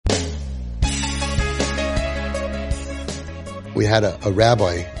we had a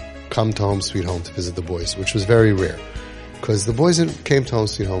rabbi come to Home Sweet Home to visit the boys, which was very rare. Because the boys that came to Home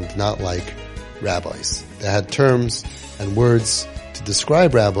Sweet Home did not like rabbis. They had terms and words to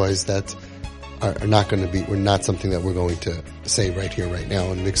describe rabbis that are not going to be, were not something that we're going to say right here, right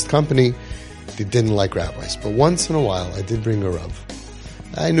now in mixed company. They didn't like rabbis. But once in a while, I did bring a Rav.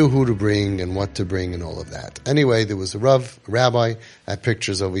 I knew who to bring and what to bring and all of that. Anyway, there was a Rav, a rabbi. I have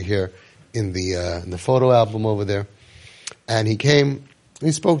pictures over here in the photo album over there. And he came,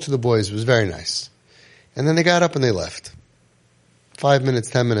 he spoke to the boys. It was very nice. And then they got up and they left. 5 minutes,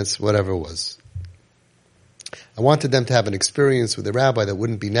 10 minutes, whatever it was. I wanted them to have an experience with a rabbi that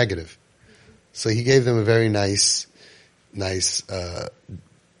wouldn't be negative. So he gave them a very nice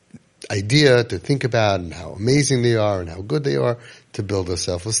idea to think about and how amazing they are and how good they are to build their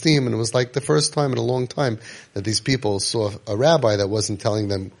self-esteem. And it was like the first time in a long time that these people saw a rabbi that wasn't telling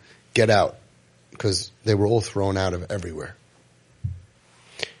them, get out, because they were all thrown out of everywhere.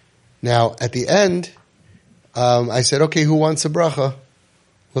 Now, at the end, I said, okay, who wants a bracha?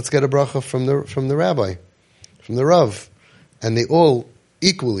 Let's get a bracha from the rabbi, from the Rav. And they all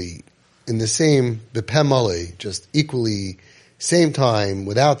equally, in the same b'peh maleh, just equally, same time,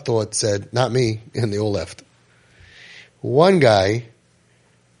 without thought, said, not me, and they all left. One guy,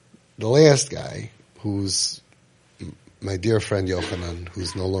 the last guy, who's my dear friend Yochanan,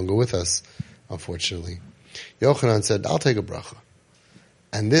 who's no longer with us, unfortunately, Yochanan said, I'll take a bracha.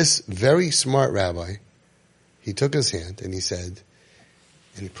 And this very smart rabbi, he took his hand and he said,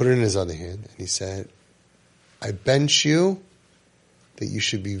 and he put it in his other hand, and he said, I bench you that you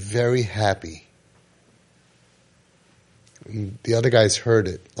should be very happy. And the other guys heard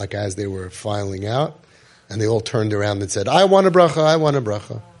it, like as they were filing out, and they all turned around and said, I want a bracha, I want a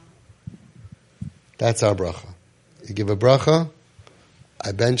bracha. That's our bracha. You give a bracha,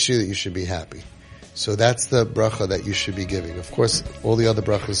 I bench you that you should be happy. So that's the bracha that you should be giving. Of course, all the other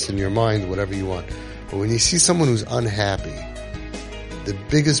brachas in your mind, whatever you want. But when you see someone who's unhappy, the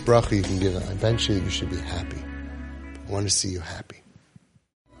biggest bracha you can give, I bench you that you should be happy. I want to see you happy.